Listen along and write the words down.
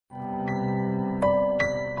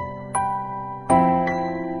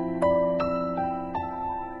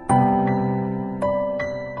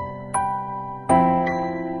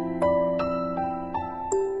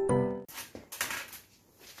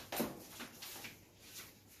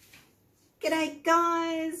G'day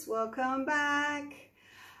guys, welcome back.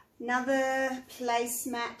 Another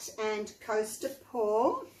placemat and coaster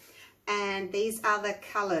pour, and these are the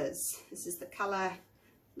colours. This is the colour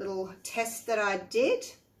little test that I did.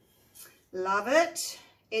 Love it.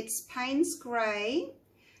 It's Paynes grey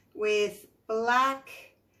with black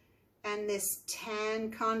and this tan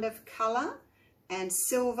kind of colour and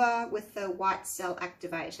silver with the white cell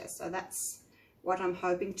activator. So that's what I'm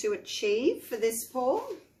hoping to achieve for this pour.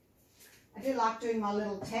 I do like doing my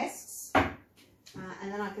little tests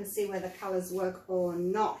and then I can see whether colours work or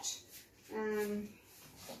not. Right,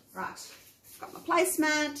 I've got my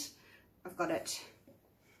placemat, I've got it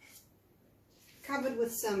covered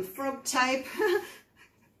with some frog tape,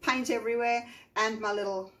 paint everywhere, and my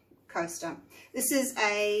little coaster. This is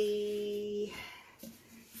a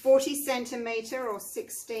 40 centimetre or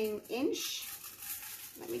 16 inch.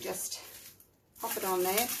 Let me just pop it on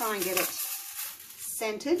there, try and get it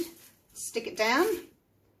centered, stick it down,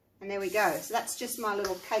 and there we go. So that's just my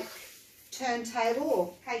little cake turntable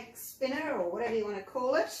or cake spinner or whatever you want to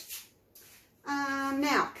call it.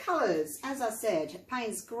 Now, colours, as I said,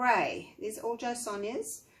 Paynes grey. These are all Jo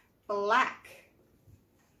Sonjas. Black,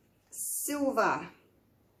 silver,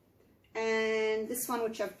 and this one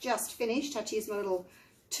which I've just finished, I had to use my little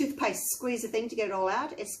toothpaste squeezer thing to get it all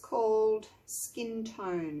out. It's called Skin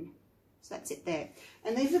Tone. So that's it there.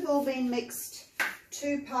 And these have all been mixed,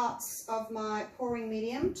 2 parts of my pouring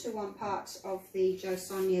medium to 1 part of the Jo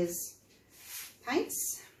Sonjas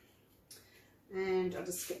paints. And I'll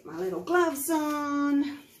just get my little gloves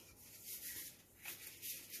on.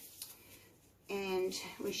 And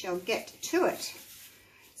we shall get to it.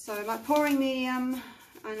 So my pouring medium,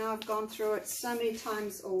 I know I've gone through it so many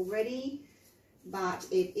times already, but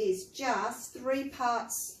it is just 3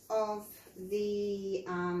 parts of the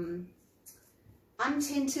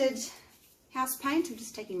untinted house paint. I'm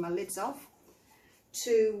just taking my lids off.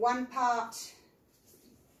 To 1 part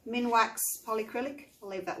Minwax Polycrylic. I'll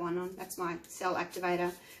leave that one on. That's my cell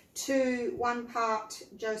activator. To 1 part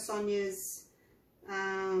Jo Sonjas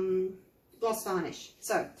gloss varnish.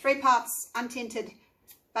 So 3 parts untinted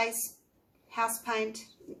base house paint.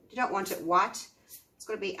 You don't want it white. It's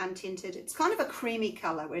got to be untinted. It's kind of a creamy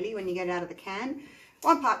colour really when you get it out of the can.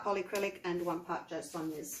 1 part polycrylic and 1 part Jo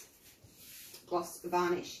Sonjas gloss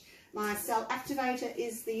varnish. My cell activator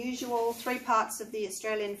is the usual 3 parts of the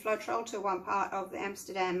Australian Floetrol to 1 part of the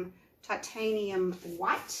Amsterdam Titanium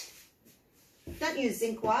white. Don't use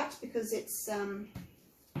zinc white because it's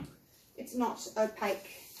not opaque.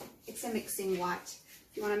 It's a mixing white.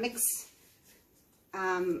 If you want to mix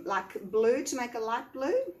like blue to make a light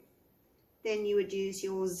blue, then you would use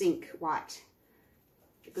your zinc white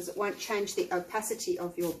because it won't change the opacity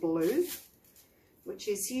of your blue, which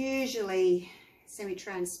is usually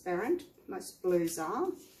semi-transparent. Most blues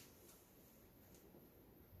are.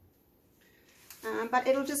 But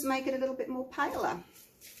it'll just make it a little bit more paler.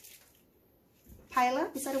 Paler,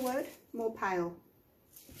 is that a word? More pale.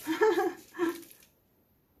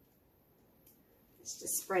 Let's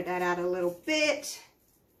just spread that out a little bit.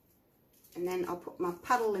 And then I'll put my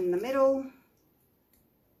puddle in the middle.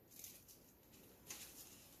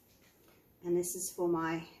 And this is for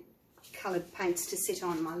my coloured paints to sit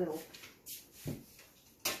on, my little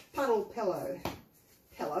puddle puddle,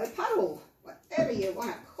 whatever you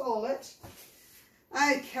want to call it.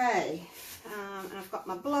 Okay, and I've got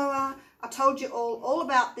my blower. I told you all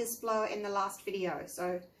about this blower in the last video.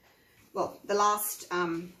 So, well, the last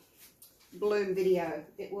bloom video.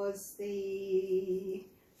 It was the,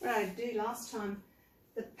 what did I do last time?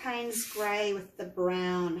 The Paynes grey with the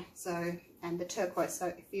brown, so, and the turquoise. So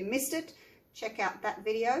if you missed it, check out that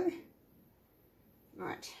video.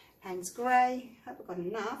 Right, Paynes grey. Hope I've got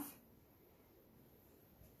enough.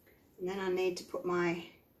 And then I need to put my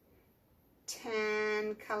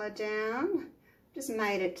tan colour down. Just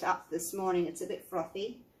made it up this morning. It's a bit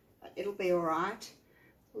frothy, but it'll be alright.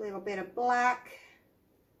 A little bit of black.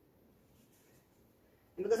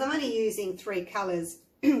 And because I'm only using 3 colours,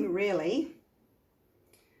 really,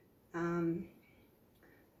 I'm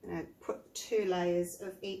going to put 2 layers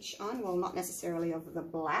of each on. Well, not necessarily of the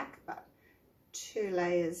black, but 2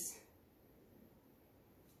 layers.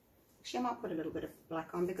 Actually, I might put a little bit of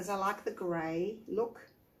black on because I like the grey look.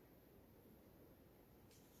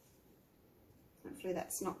 Hopefully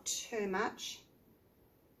that's not too much.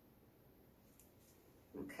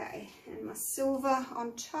 Okay, and my silver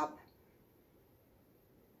on top.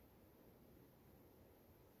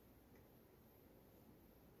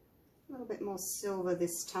 A little bit more silver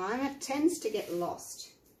this time. It tends to get lost.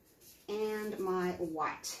 And my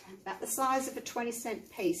white, about the size of a 20-cent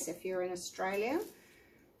piece if you're in Australia.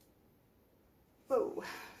 Oh,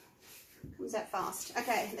 Comes out fast.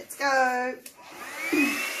 Okay, let's go.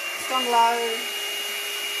 Strong low.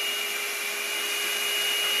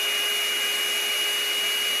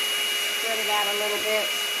 Spread it out a little bit.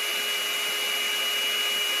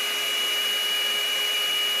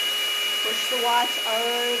 Push the white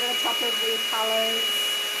over the top of the colours.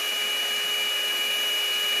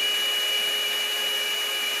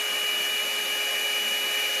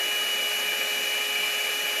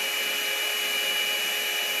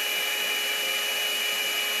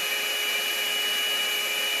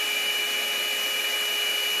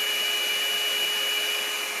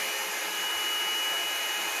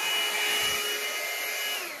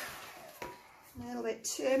 A little bit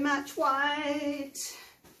too much white.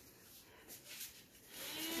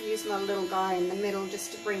 Use my little guy in the middle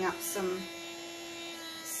just to bring up some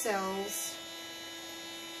cells.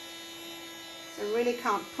 So I really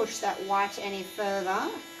can't push that white any further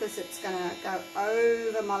because it's going to go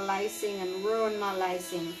over my lacing and ruin my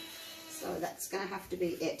lacing. So that's going to have to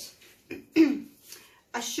be it.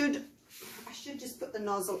 I should just put the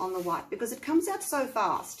nozzle on the white because it comes out so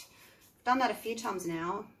fast. I've done that a few times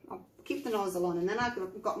now. I'll keep the nozzle on and then I've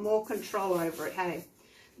got more control over it, hey.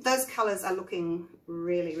 Those colours are looking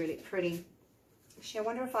really, really pretty. Actually, I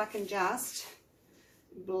wonder if I can just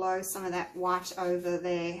blow some of that white over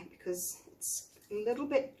there because it's a little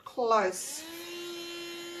bit close.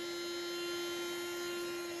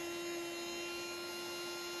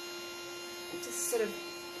 Just sort of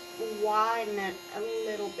widen it a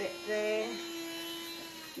little bit there.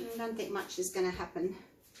 I don't think much is going to happen.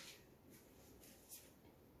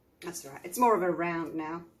 That's right. It's more of a round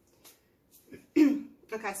now.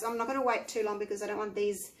 Okay, so I'm not going to wait too long because I don't want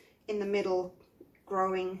these in the middle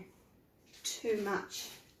growing too much.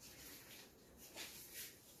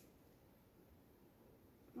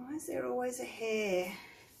 Why is there always a hair?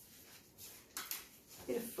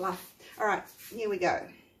 Bit of fluff. All right, here we go.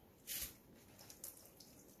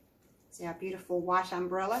 See our beautiful white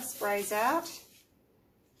umbrella sprays out.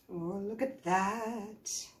 Oh, look at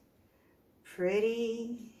that.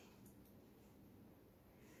 Pretty.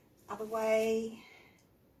 Other way.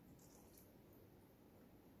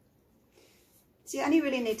 So you only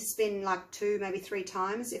really need to spin like 2, maybe 3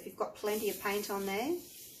 times if you've got plenty of paint on there.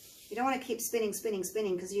 You don't want to keep spinning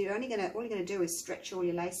because all you're gonna do is stretch all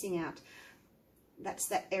your lacing out. That's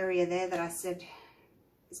that area there that I said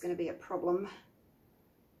is going to be a problem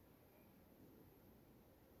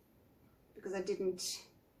because I didn't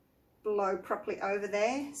blow properly over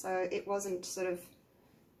there, so it wasn't sort of,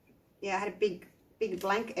 yeah, I had a big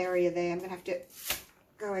blank area there. I'm gonna have to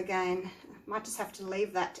go again. I might just have to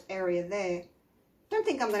leave that area there. Don't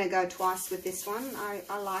think I'm going to go twice with this one.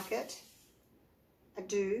 I like it. I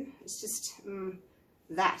do. It's just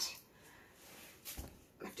that.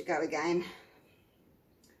 I have to go again.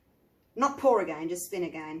 Not pour again, just spin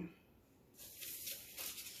again.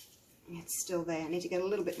 It's still there. I need to get a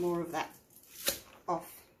little bit more of that off.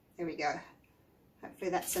 There we go. Hopefully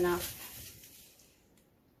that's enough.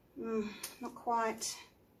 Not quite.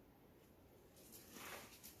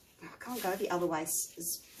 I can't go the other way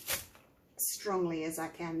as strongly as I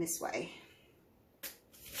can this way.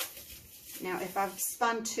 Now if I've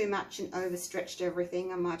spun too much and overstretched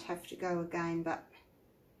everything, I might have to go again, but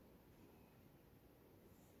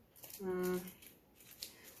I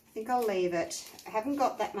think I'll leave it. I haven't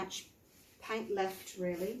got that much paint left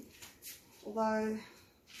really, although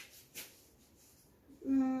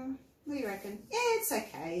what do you reckon? Yeah, it's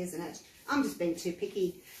okay, isn't it? I'm just being too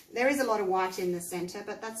picky. There is a lot of white in the center,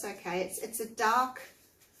 but that's okay. It's a dark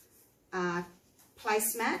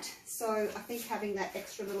placemat, so I think having that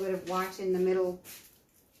extra little bit of white in the middle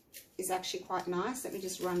is actually quite nice. Let me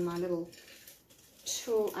just run my little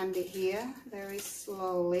tool under here very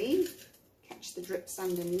slowly, catch the drips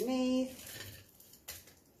underneath.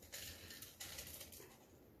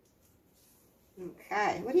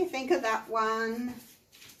 Okay, what do you think of that one?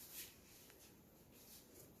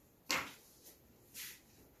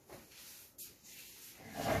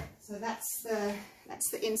 So that's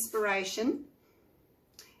the inspiration.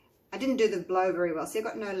 I didn't do the blow very well, so I've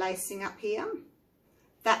got no lacing up here.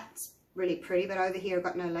 That's really pretty, but over here I've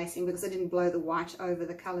got no lacing because I didn't blow the white over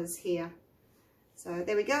the colours here. So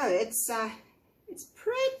there we go. It's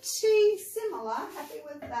pretty similar. Happy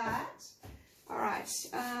with that. All right.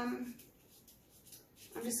 I'm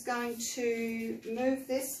just going to move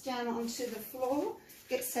this down onto the floor,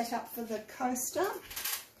 get set up for the coaster.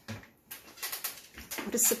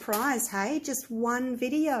 What a surprise, hey? Just one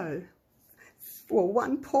video. Well,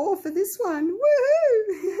 one pour for this one.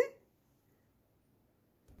 Woohoo!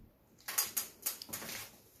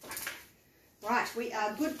 Right, we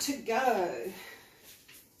are good to go.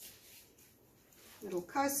 little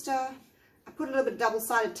coaster. I put a little bit of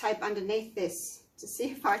double-sided tape underneath this to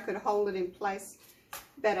see if I could hold it in place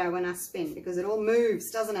better when I spin, because it all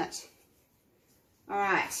moves, doesn't it? All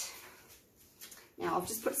right. Now I've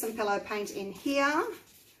just put some pillow paint in here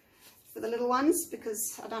for the little ones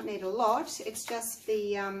because I don't need a lot. It's just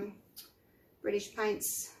the British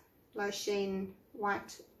Paints Low Sheen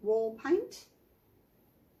White Wall Paint.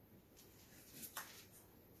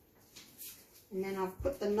 And then I've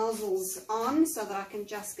put the nozzles on so that I can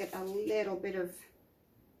just get a little bit of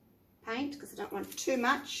paint because I don't want too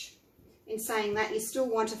much. In saying that, you still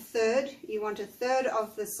want a third. You want a third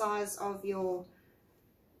of the size of your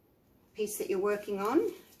piece that you're working on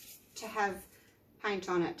to have paint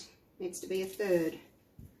on it. It needs to be a third.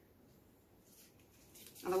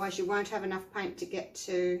 Otherwise you won't have enough paint to get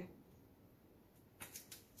to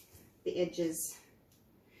the edges.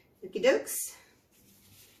 Okie dokes.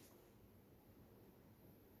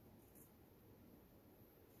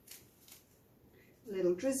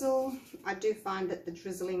 Little drizzle. I do find that the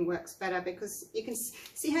drizzling works better because you can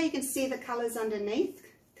see how you can see the colours underneath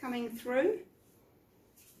coming through.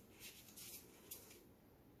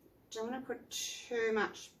 Don't want to put too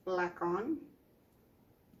much black on.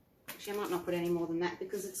 Actually, I might not put any more than that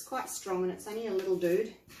because it's quite strong and it's only a little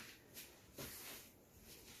dude.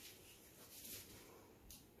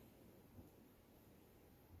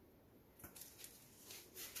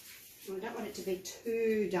 We don't want it to be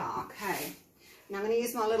too dark, hey? Now I'm going to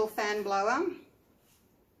use my little fan blower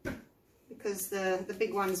because the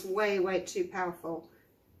big one's way too powerful.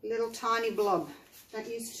 Little tiny blob. Don't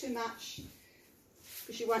use too much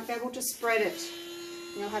because you won't be able to spread it.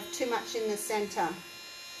 You'll have too much in the centre.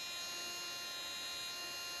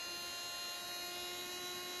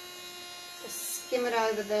 Just skim it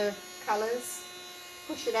over the colours.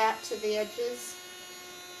 Push it out to the edges.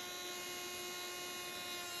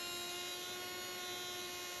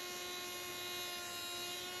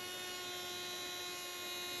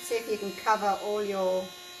 See if you can cover all your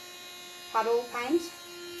puddle paint.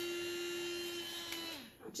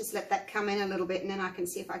 I'll just let that come in a little bit and then I can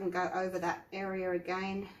see if I can go over that area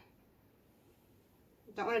again.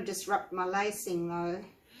 I don't want to disrupt my lacing though.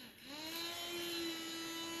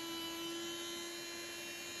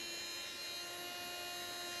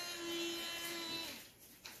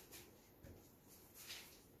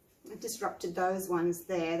 I disrupted those ones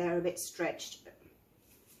there, they're a bit stretched.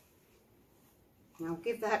 I'll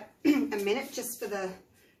give that a minute just for the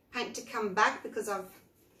paint to come back because I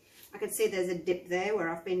can see there's a dip there where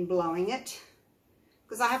I've been blowing it.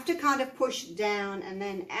 Because I have to kind of push down and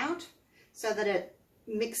then out so that it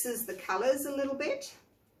mixes the colours a little bit.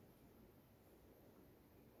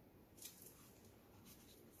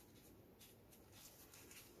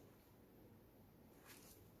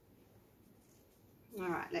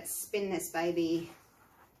 Alright, let's spin this baby.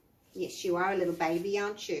 Yes, you are a little baby,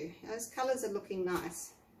 aren't you? Those colours are looking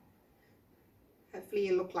nice. Hopefully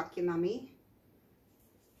you look like your mummy.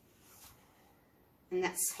 And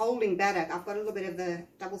that's holding better. I've got a little bit of the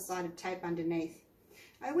double-sided tape underneath.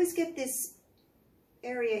 I always get this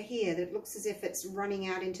area here that looks as if it's running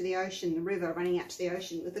out into the ocean, the river running out to the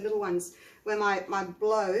ocean, with the little ones where my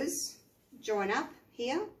blows join up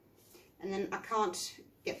here. And then I can't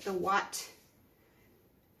get the white...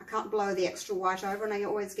 I can't blow the extra white over and I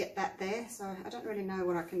always get that there, so I don't really know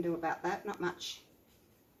what I can do about that. Not much,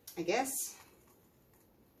 I guess.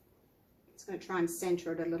 It's going to try and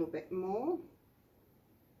centre it a little bit more.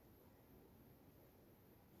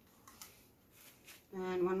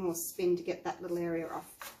 And one more spin to get that little area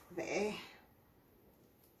off there.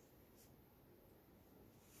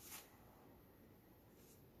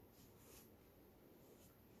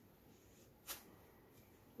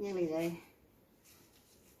 Nearly there.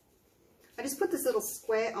 I just put this little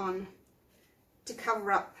square on to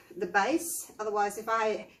cover up the base. Otherwise, if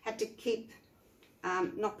I had to keep,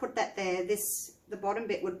 not put that there, the bottom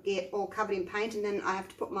bit would get all covered in paint and then I have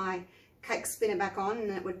to put my cake spinner back on and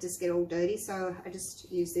it would just get all dirty. So I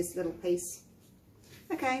just use this little piece.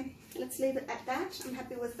 Okay, let's leave it at that. I'm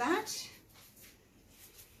happy with that.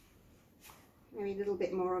 Maybe a little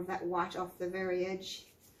bit more of that white off the very edge.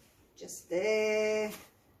 Just there.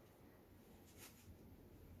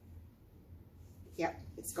 Yep,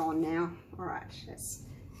 it's gone now. All right, let's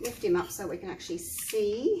lift him up so we can actually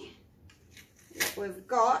see what we've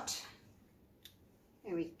got.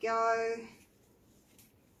 There we go.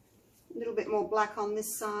 A little bit more black on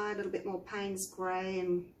this side, a little bit more Paynes grey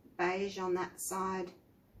and beige on that side.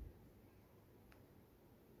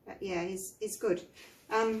 But yeah, he's good.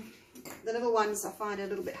 The little ones I find a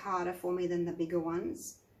little bit harder for me than the bigger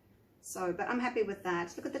ones. So, but I'm happy with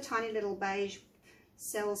that. Look at the tiny little beige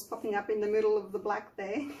cells popping up in the middle of the black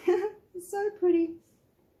there. It's so pretty.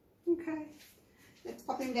 Okay, let's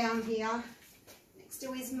pop him down here next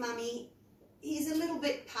to his mummy. He's a little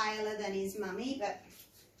bit paler than his mummy, but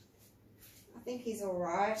I think he's all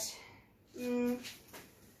right. I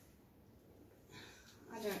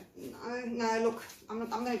don't know. No, look, I'm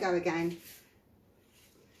going to go again.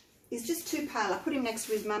 He's just too pale. I put him next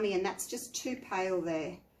to his mummy and that's just too pale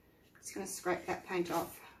there. Just going to scrape that paint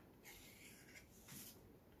off.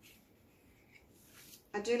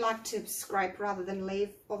 I do like to scrape rather than leave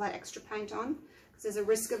all that extra paint on, because there's a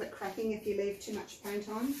risk of it cracking if you leave too much paint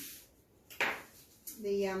on.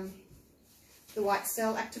 The white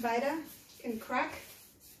cell activator can crack.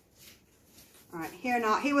 All right, here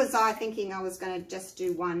was I thinking I was going to just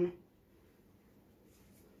do one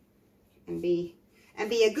and be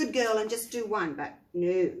a good girl and just do one, but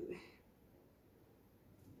no.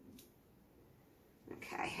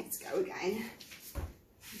 Okay, let's go again.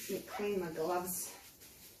 Let me clean my gloves.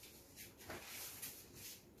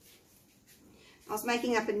 I was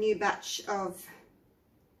making up a new batch of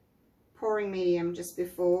pouring medium just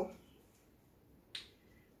before,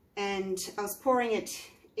 and I was pouring it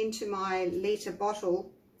into my litre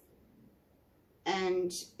bottle,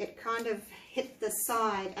 and it kind of hit the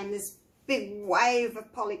side, and this big wave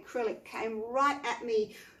of polycrylic came right at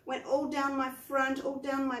me, went all down my front, all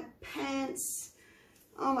down my pants.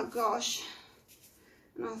 Oh my gosh.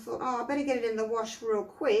 And I thought, oh, I better get it in the wash real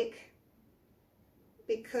quick,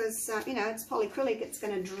 because you know, it's polycrylic, it's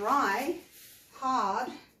going to dry hard.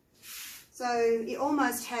 So you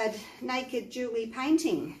almost had naked Julie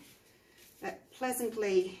painting. But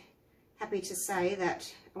pleasantly happy to say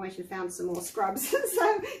that I went and found some more scrubs,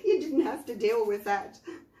 so you didn't have to deal with that.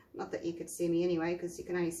 Not that you could see me anyway, because you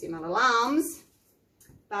can only see my little arms.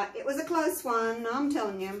 But it was a close one, I'm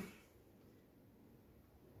telling you.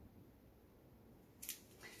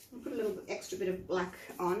 I'll put a little extra bit of black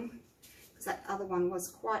on, because that other one was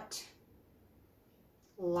quite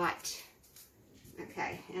light.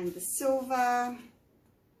 Okay, and the silver.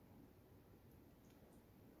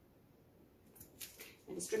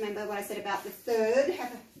 And just remember what I said about the third.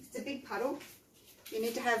 It's a big puddle. You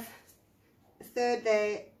need to have a third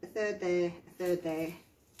there, a third there, a third there.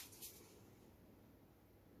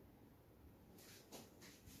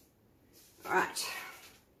 All right.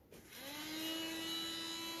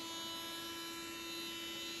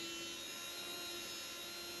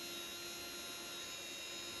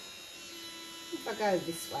 If I go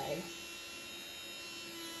this way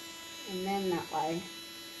and then that way,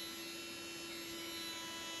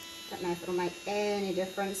 don't know if it'll make any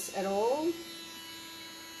difference at all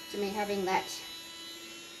to me having that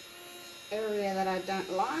area that I don't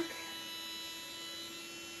like.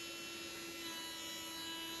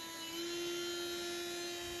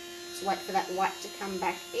 Just wait for that white to come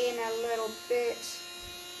back in a little bit.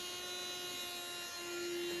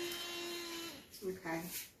 Okay.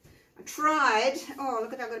 I tried. Oh,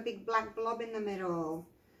 look at that, I've got a big black blob in the middle.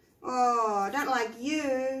 Oh, I don't like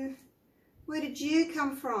you. Where did you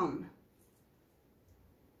come from?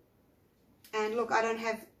 And look, I don't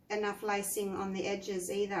have enough lacing on the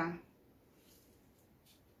edges either.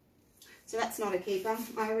 So that's not a keeper.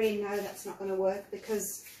 I already know that's not going to work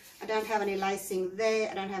because I don't have any lacing there.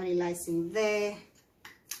 I don't have any lacing there.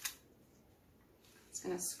 Just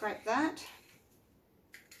going to scrape that.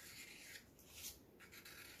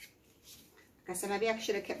 Okay, so maybe I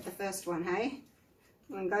should have kept the first one, hey?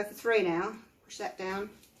 I'm going to go for 3 now. Push that down.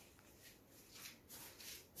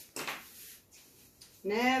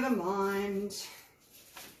 Never mind.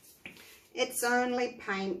 It's only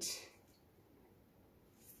paint.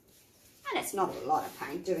 And it's not a lot of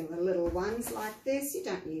paint doing the little ones like this. You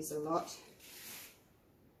don't use a lot.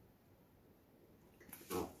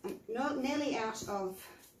 Oh, I'm not nearly out of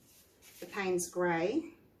the Paynes grey.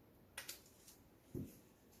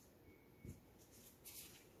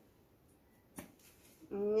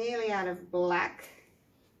 Nearly out of black.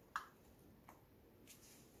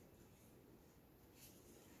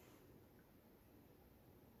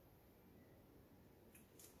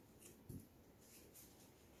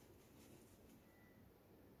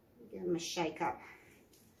 Give them a shake up.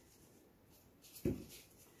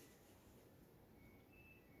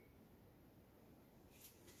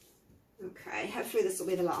 Okay, hopefully this will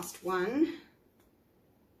be the last one.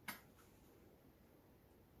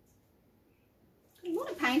 A lot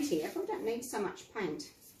of paint here. I probably don't need so much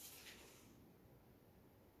paint.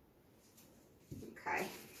 Okay.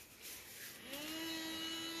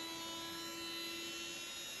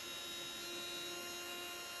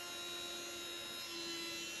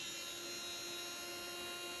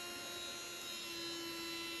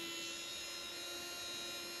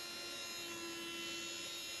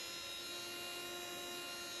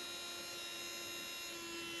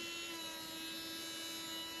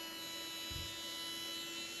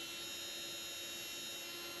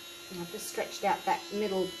 I've just stretched out that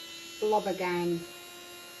middle blob again.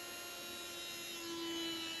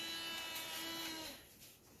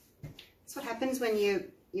 That's what happens when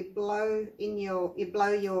you blow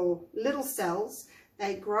your little cells.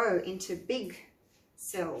 They grow into big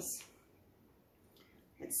cells.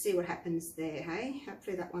 Let's see what happens there, hey?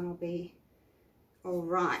 Hopefully that one will be all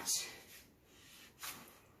right.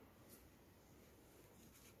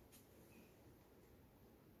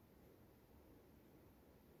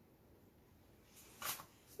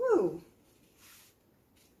 Woo!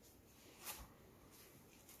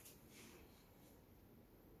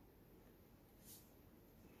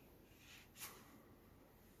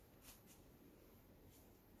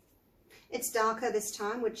 It's darker this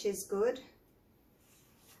time, which is good.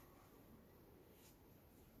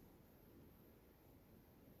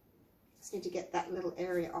 Just need to get that little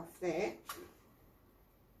area off there.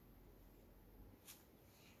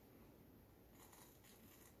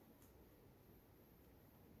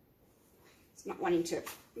 It's not wanting to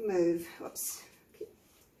move. Whoops.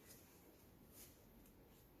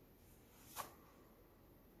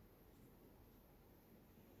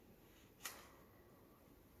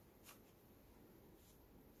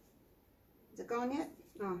 Is it gone yet?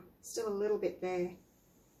 Oh, still a little bit there.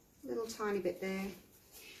 A little tiny bit there.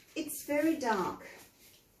 It's very dark.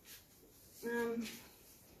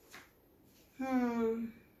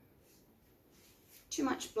 Too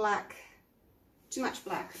much black. Too much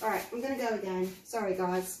black. All right, I'm going to go again. Sorry,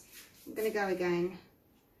 guys. I'm going to go again.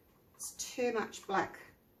 It's too much black.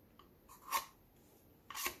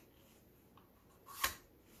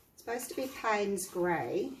 It's supposed to be Paynes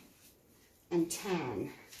grey and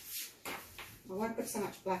tan. I won't put so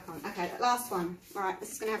much black on. Okay, that last one. All right,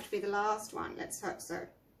 this is going to have to be the last one. Let's hope so. A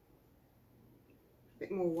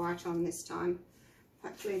bit more white on this time.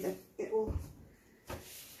 Hopefully that it will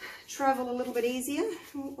travel a little bit easier.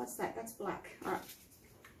 Oh, what's that? That's black. All right.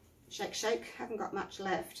 Shake, shake. Haven't got much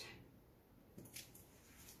left.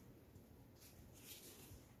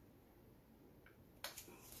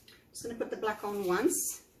 Just going to put the black on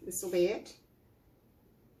once. This will be it.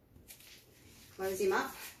 Close him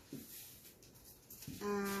up.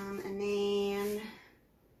 And then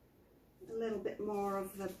a little bit more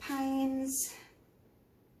of the Paynes,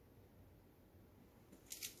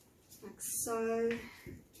 like so.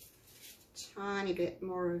 Tiny bit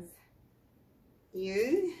more of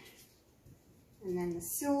you, and then the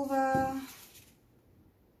silver.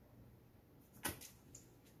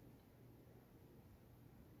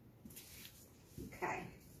 Okay,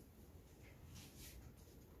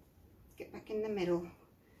 get back in the middle.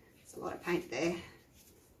 There's a lot of paint there.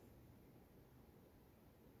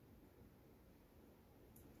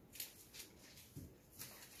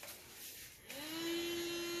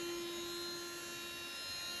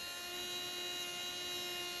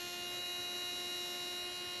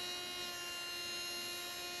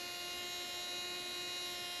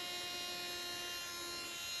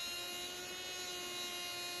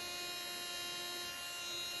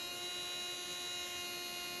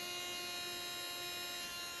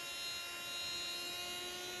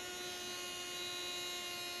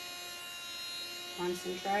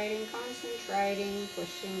 Concentrating, concentrating,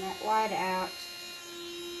 pushing that white out.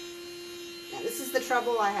 Now this is the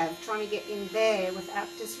trouble I have, trying to get in there without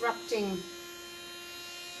disrupting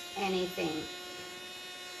anything.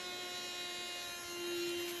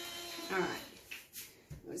 Alright,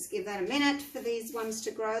 let's give that a minute for these ones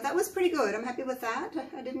to grow. That was pretty good, I'm happy with that.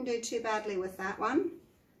 I didn't do too badly with that one.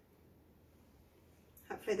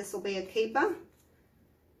 Hopefully this will be a keeper.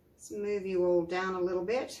 Let's move you all down a little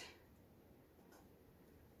bit.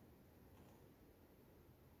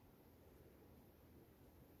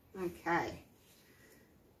 Okay,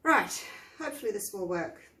 right, hopefully this will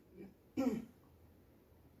work. Oh,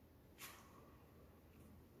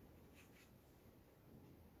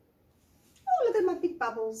 look at my big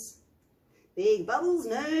bubbles. Big bubbles,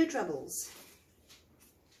 no troubles.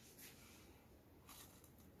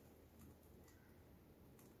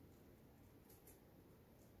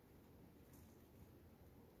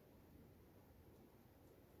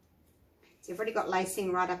 So I've already got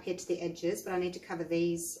lacing right up here to the edges, but I need to cover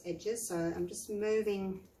these edges. So I'm just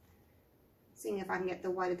moving, seeing if I can get the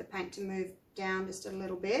weight of the paint to move down just a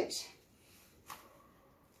little bit.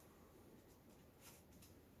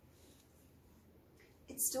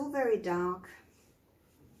 It's still very dark.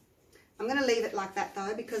 I'm going to leave it like that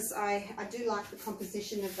though, because I do like the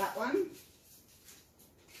composition of that one.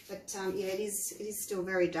 But yeah, it is still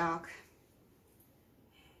very dark.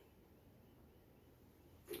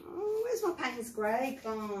 Where's my Paynes grey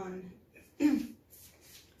gone?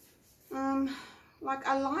 Like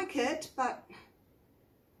I like it, but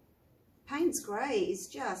Paynes grey is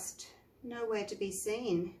just nowhere to be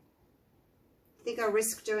seen. I think I'll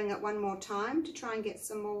risk doing it one more time to try and get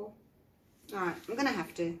some more. All right, I'm gonna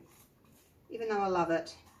have to, even though I love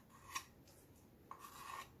it.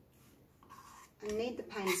 I need the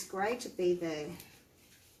Paynes grey to be there.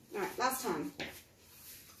 All right, last time.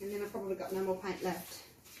 And then I've probably got no more paint left.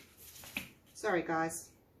 Sorry, guys.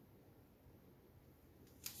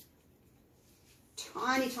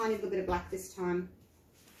 Tiny, tiny little bit of black this time.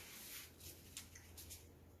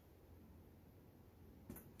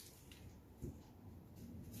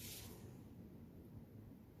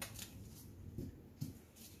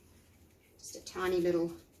 Just a tiny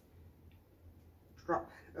little drop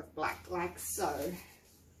of black, like so.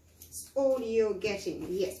 It's all you're getting,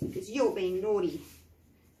 yes, because you're being naughty.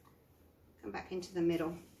 Come back into the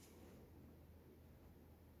middle.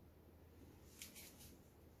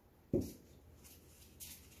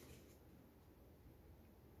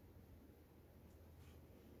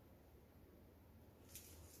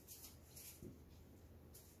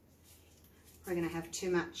 We're going to have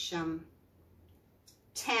too much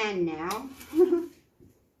tan now.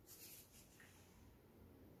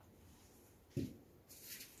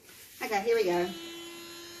 Okay, here we go.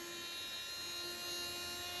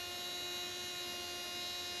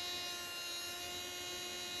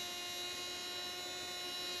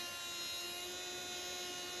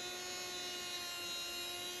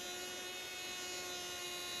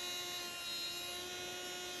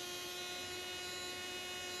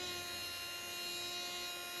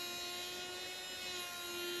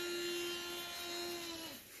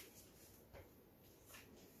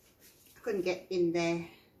 I couldn't get in there.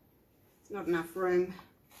 There's not enough room.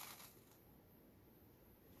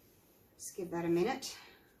 Just give that a minute.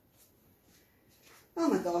 Oh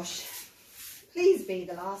my gosh. Please be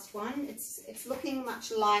the last one. It's looking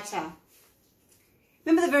much lighter.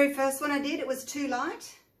 Remember the very first one I did? It was too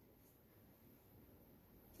light.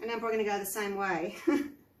 And now I'm probably going to go the same way.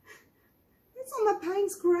 It's all my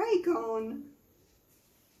Paynes grey gone.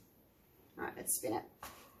 Alright, let's spin it.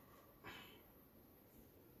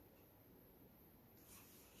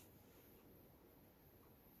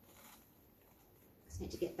 Need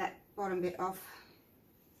to get that bottom bit off.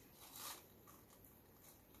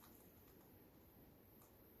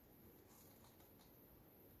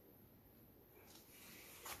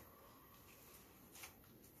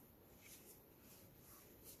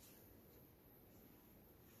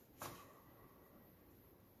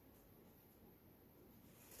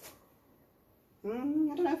 I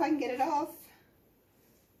don't know if I can get it off.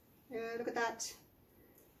 Yeah, look at that.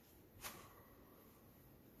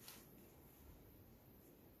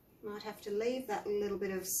 Might have to leave that little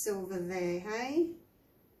bit of silver there, hey?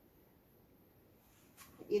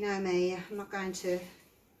 You know me, I'm not going to,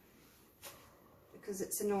 because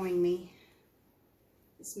it's annoying me.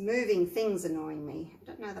 This moving thing's annoying me. I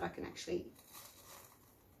don't know that I can actually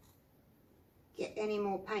get any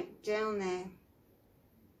more paint down there.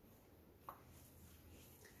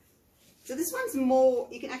 So this one's more,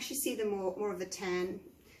 you can actually see the more of the tan.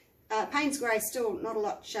 Paynes grey, still not a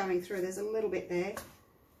lot showing through. There's a little bit there.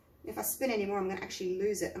 If I spin anymore, I'm going to actually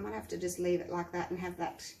lose it. I might have to just leave it like that and have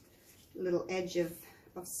that little edge of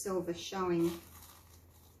silver showing.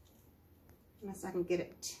 Unless I can get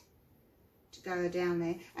it to go down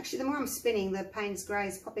there. Actually, the more I'm spinning, the Paynes grey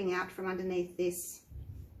is popping out from underneath this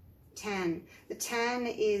tan. The tan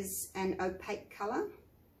is an opaque colour,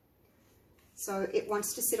 so it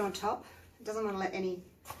wants to sit on top. It doesn't want to let any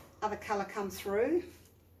other colour come through.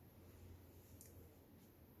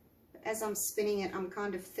 As I'm spinning it, I'm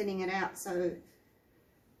kind of thinning it out, so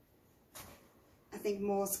I think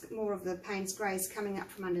more of the Paynes grey is coming up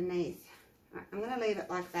from underneath. Right, I'm going to leave it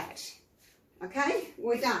like that. Okay,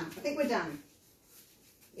 we're done. I think we're done.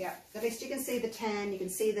 Yeah, at least you can see the tan, you can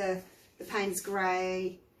see the Paynes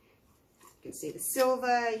grey, you can see the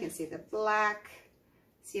silver, you can see the black,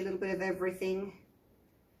 see a little bit of everything.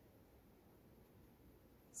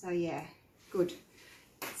 So yeah, good.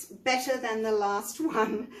 It's better than the last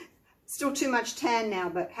one. Still too much tan now,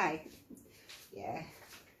 but hey, yeah.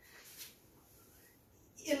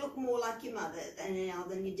 You look more like your mother now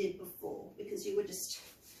than you did before, because you were just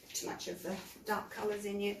too much of the dark colours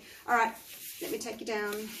in you. All right, let me take you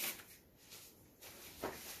down.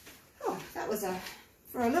 Oh, that was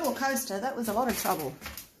for a little coaster, that was a lot of trouble,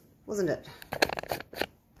 wasn't it?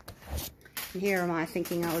 And here am I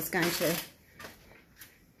thinking I was going to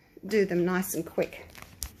do them nice and quick.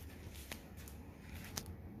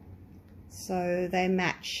 So they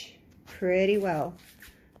match pretty well,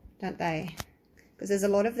 don't they? Because there's a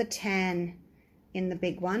lot of the tan in the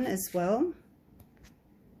big one as well.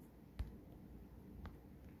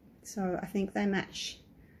 So I think they match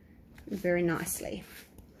very nicely.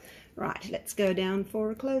 Right, let's go down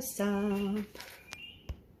for a close-up.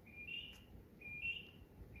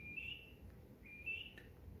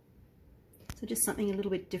 So just something a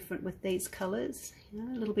little bit different with these colours, you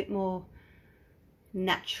know, a little bit more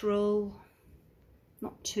natural,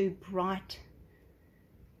 not too bright.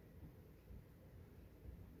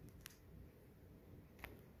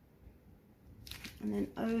 And then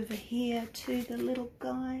over here to the little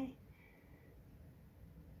guy.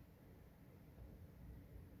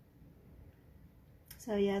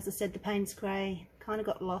 So yeah, as I said, the Paynes grey kind of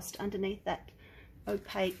got lost underneath that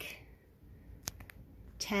opaque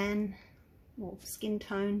tan or skin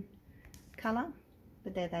tone colour,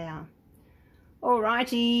 but there they are.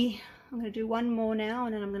 Alrighty, I'm going to do one more now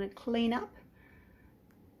and then I'm going to clean up,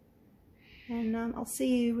 and I'll see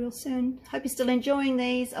you real soon. Hope you're still enjoying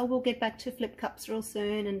these. I will get back to flip cups real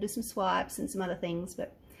soon and do some swipes and some other things,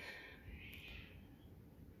 but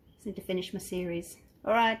just need to finish my series.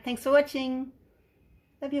 Alright, thanks for watching.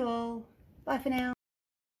 Love you all. Bye for now.